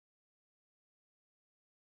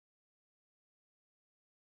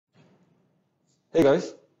Hey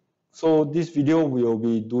guys, so this video we'll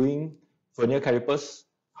be doing vernier calipers,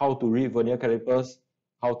 how to read vernier calipers,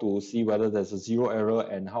 how to see whether there's a zero error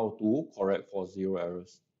and how to correct for zero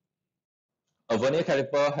errors. A vernier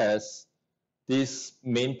caliper has this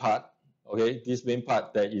main part, okay, this main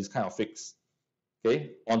part that is kind of fixed.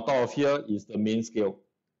 Okay, on top of here is the main scale.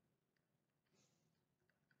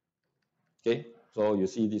 Okay, so you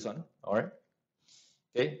see this one, all right.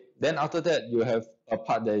 Okay, then after that you have a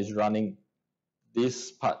part that is running.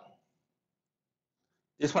 This part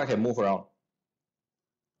can move around.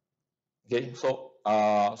 Okay, so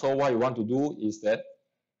what you want to do is that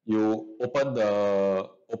you open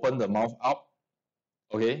the mouth up.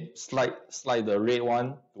 Okay, slide the red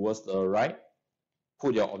one towards the right,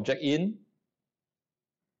 put your object in.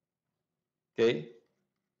 Okay,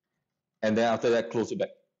 and then after that close it back.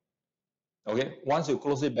 Okay, once you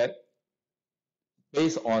close it back,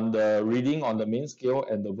 based on the reading on the main scale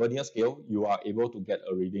and the vernier scale, you are able to get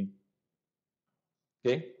a reading.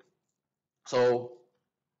 Okay, so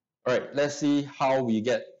all right, let's see how we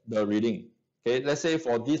get the reading. Okay, let's say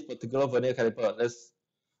for this particular vernier caliper, let's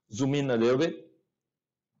zoom in a little bit.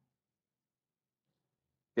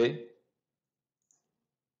 Okay,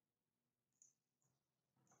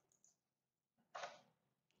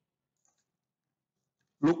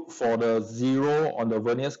 look for the zero on the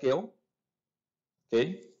vernier scale.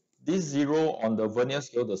 Okay, this zero on the vernier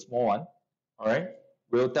scale, the small one, all right,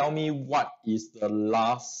 will tell me what is the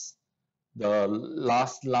last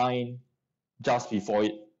line just before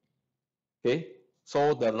it. Okay,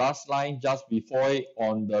 so the last line just before it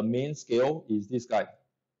on the main scale is this guy.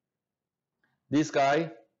 This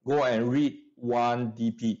guy, go and read 1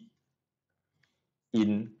 dp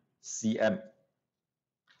in cm.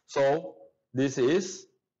 So this is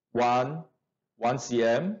 1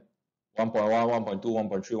 cm, 1.1, 1.2,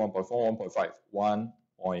 1.3, 1.4, 1.5,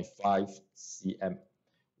 1.5 cm,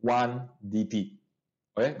 1 dp.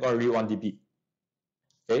 Okay, go and read 1 dp.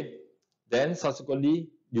 Okay, then subsequently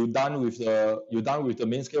you done with the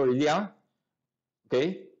main scale already.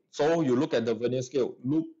 Okay, so you look at the vernier scale,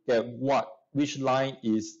 look at which line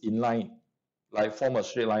is in line, like form a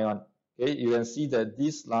straight line on. Okay, you can see that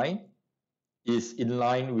this line is in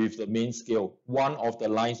line with the main scale, one of the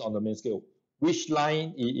lines on the main scale. Which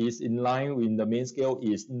line is in line with the main scale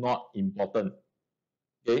is not important.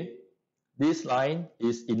 Okay, this line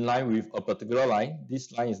is in line with a particular line.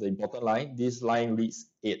 This line is the important line. This line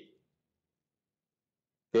reads 8.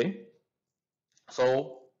 Okay,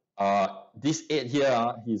 so this 8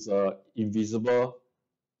 here is a invisible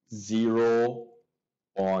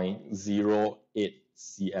 0.08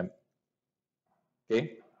 cm.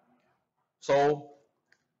 Okay, so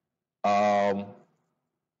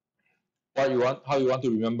how you want to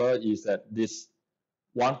remember is that this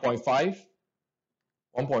 1.5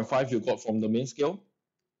 you got from the main scale,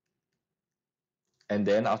 and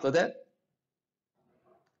then after that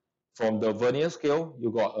from the vernier scale you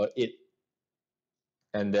got a 8,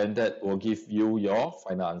 and then that will give you your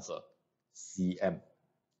final answer, cm.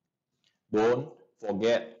 Don't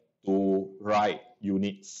forget to write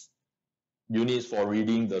units. Units for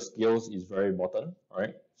reading the scales is very important. All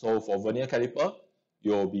right, so for vernier caliper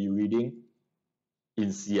you'll be reading in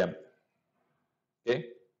cm.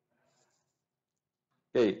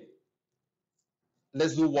 Okay,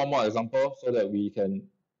 let's do one more example so that we can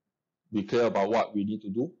be clear about what we need to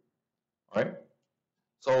do. All right,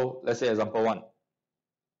 so let's say example 1.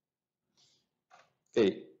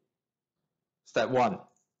 Okay, step 1,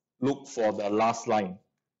 look for the last line.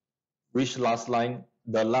 Which last line?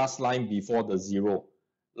 The last line before the 0.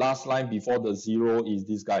 Last line before the 0 is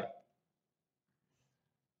this guy.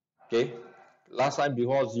 Okay, last line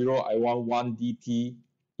before 0, I want 1 dp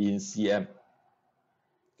in cm.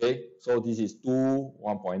 Okay, so this is 2,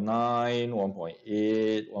 1.9,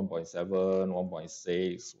 1.8, 1.7,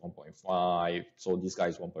 1.6, 1.5. So this guy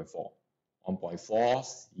is 1.4. 1.4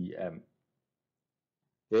 cm.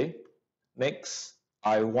 Okay, next,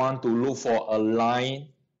 I want to look for a line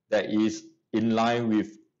that is in line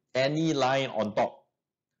with any line on top.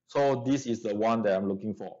 So this is the one that I'm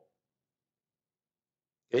looking for.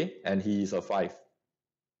 Okay, and he is a 5.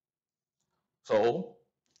 So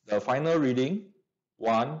the final reading,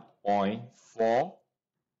 1.45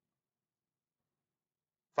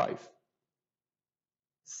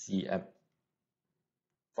 cm.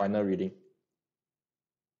 Final reading.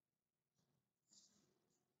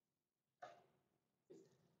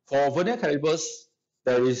 For vernier calipers,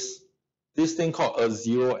 there is this thing called a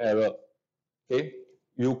zero error. Okay,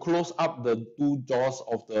 you close up the 2 jaws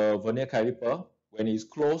of the vernier caliper. When it's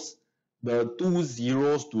closed, the 2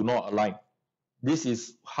 zeros do not align. This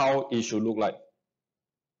is how it should look like.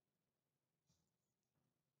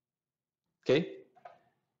 Okay,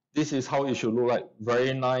 this is how it should look like.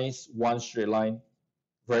 Very nice one straight line.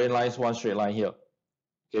 Very nice one straight line here.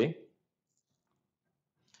 Okay,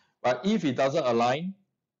 but if it doesn't align,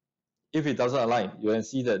 you can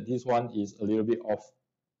see that this one is a little bit off.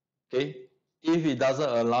 Okay, if it doesn't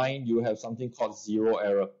align, you have something called zero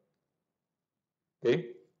error. Okay,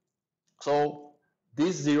 so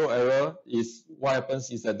this zero error is what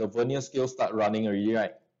happens is that the vernier scale start running already,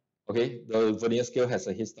 right? Okay, the vernier scale has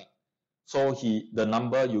a head start. So the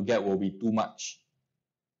number you get will be too much.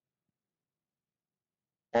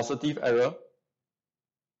 Positive error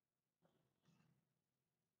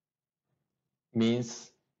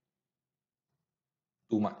means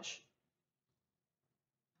too much.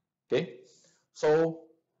 Okay, so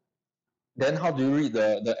then how do you read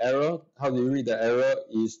the error? How do you read the error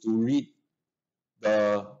is to read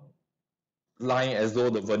the line as though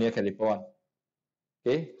the vernier caliper one.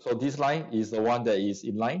 Okay, so this line is the one that is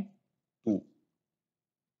in line 2.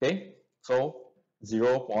 Okay, so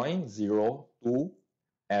 0.02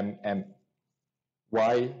 mm.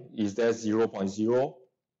 Why is there 0.0?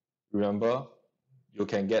 Remember, you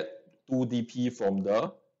can get 2 dp from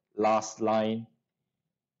the last line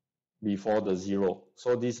before the 0.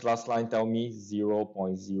 So this last line tell me 0.0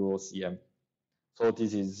 cm. So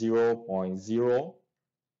this is 0.02.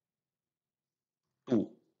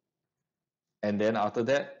 And then after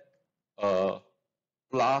that,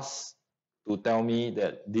 plus to tell me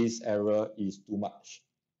that this error is too much.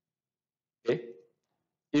 Okay,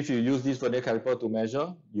 if you use this vernier caliper to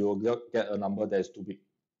measure, you will get a number that is too big.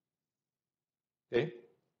 Okay,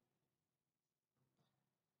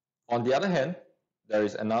 on the other hand, there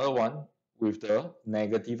is another one with the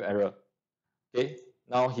negative error. Okay,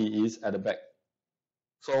 now he is at the back.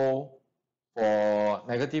 So for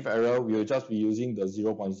negative error, we will just be using the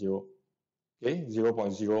 0.0. Okay,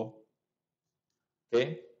 0.0.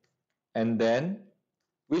 Okay, and then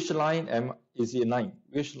which line is in line?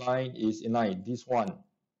 Which line is in line? This one.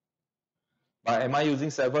 But am I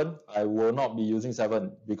using 7? I will not be using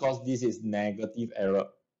 7 because this is negative error.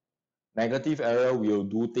 Negative error will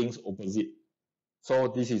do things opposite. So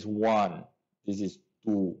this is 1, this is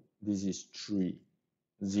 2, this is 3.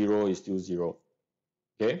 0 is still 0.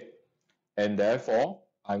 Okay? And therefore,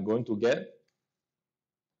 I'm going to get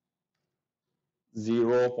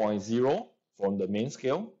 0.0 from the main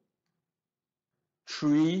scale,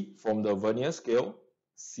 3 from the vernier scale,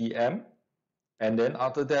 cm, and then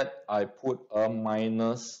after that, I put a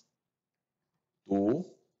minus to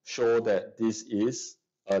show that this is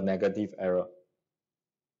a negative error.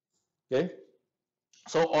 Okay,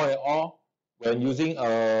 so all in all, when using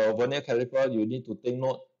a vernier caliper, you need to take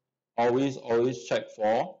note, always check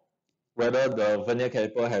for whether the vernier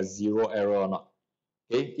caliper has 0 error or not.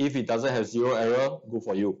 Okay, if it doesn't have 0 error, good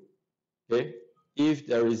for you. Okay, if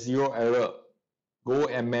there is 0 error, go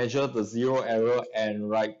and measure the 0 error and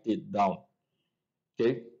write it down.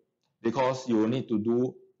 Okay, because you will need to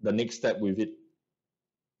do the next step with it.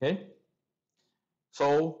 Okay,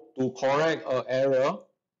 so to correct an error,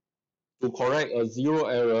 to correct a 0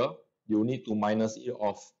 error, you need to minus it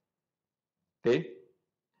off. Okay,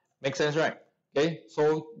 make sense, right? Okay,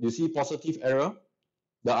 so you see positive error,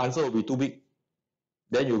 the answer will be too big.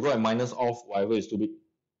 Then you go and minus off whatever is too big.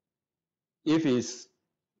 If it's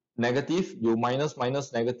negative, you minus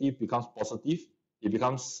negative becomes positive. It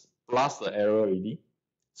becomes plus the error already.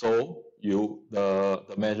 So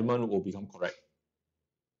the measurement will become correct.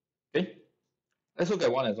 Okay, let's look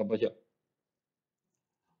at one example here.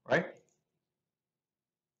 Right?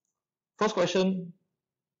 First question.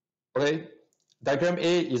 Okay, diagram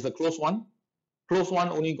A is the closed one. Closed one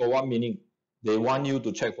only got one meaning. They want you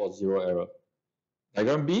to check for 0 error.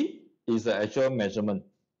 Diagram B is the actual measurement.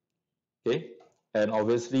 Okay, and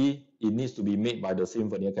obviously it needs to be made by the same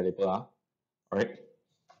vernier caliper. All right.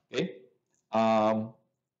 Okay.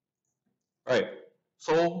 Right.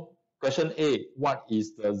 So question A, what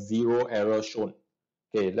is the 0 error shown?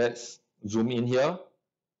 Okay, let's zoom in here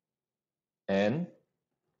and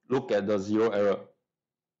look at the 0 error.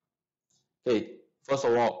 Okay, first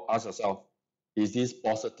of all, ask yourself, is this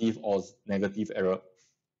positive or negative error?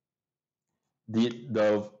 Did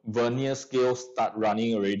the vernier scale start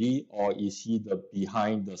running already, or is he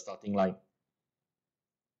behind the starting line?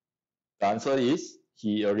 The answer is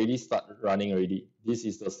he already started running already. This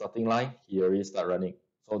is the starting line, he already start running.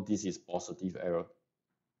 So this is positive error.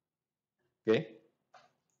 Okay.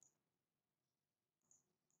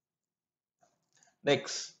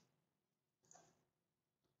 Next,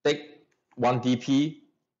 take 1 dp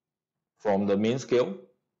from the main scale,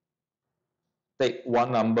 take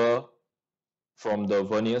one number from the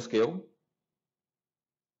vernier scale.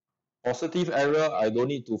 Positive error, I don't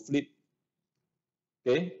need to flip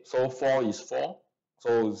Okay, so 4 is 4.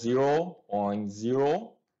 So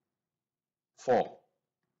 0.04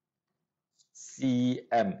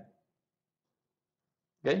 cm.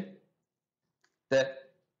 Okay,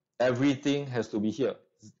 that everything has to be here.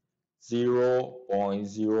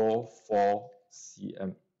 0.04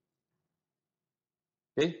 cm.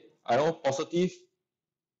 Okay, I know positive,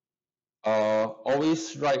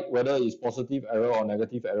 always write whether it's positive error or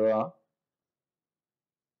negative error.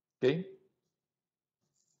 Okay.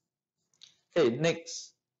 Okay,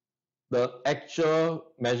 next, the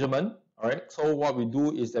actual measurement. All right, so what we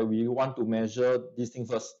do is that we want to measure this thing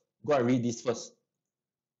first. Go and read this first.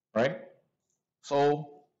 All right,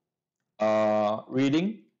 so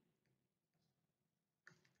reading.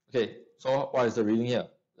 Okay, so what is the reading here?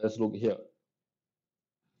 Let's look here.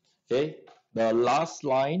 Okay, the last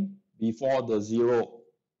line before the 0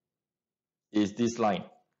 is this line.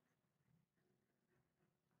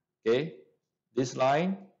 Okay, this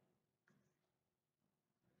line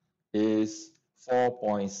is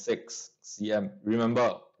 4.6 cm.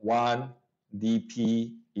 Remember, 1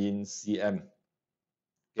 dp in cm.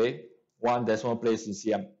 Okay, 1 decimal place in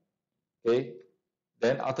cm. Okay,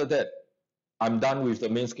 then after that, I'm done with the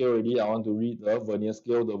main scale already. I want to read the vernier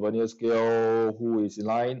scale. The vernier scale, who is in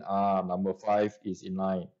line? Number 5 is in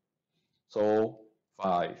line. So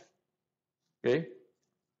 5. Okay,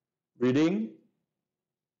 reading.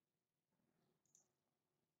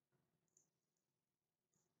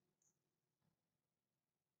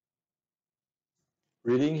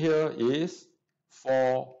 Reading here is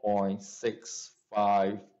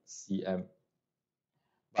 4.65 cm.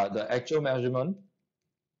 But the actual measurement,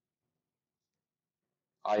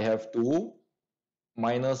 I have to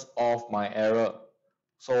minus off my error.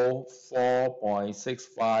 So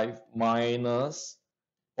 4.65 minus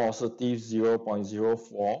positive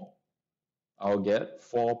 0.04, I'll get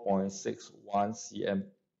 4.61 cm.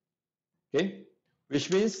 Okay, which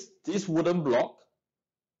means this wooden block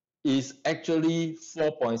is actually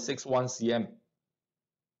 4.61 cm.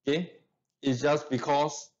 Okay, it's just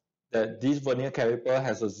because that this vernier caliper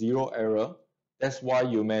has a 0 error. That's why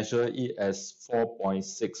you measure it as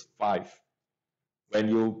 4.65. When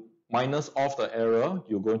you minus off the error,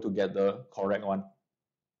 you're going to get the correct one.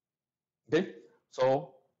 Okay,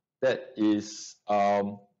 so that is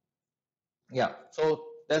yeah,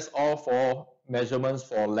 so that's all for measurements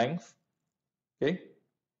for length. Okay,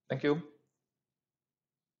 thank you.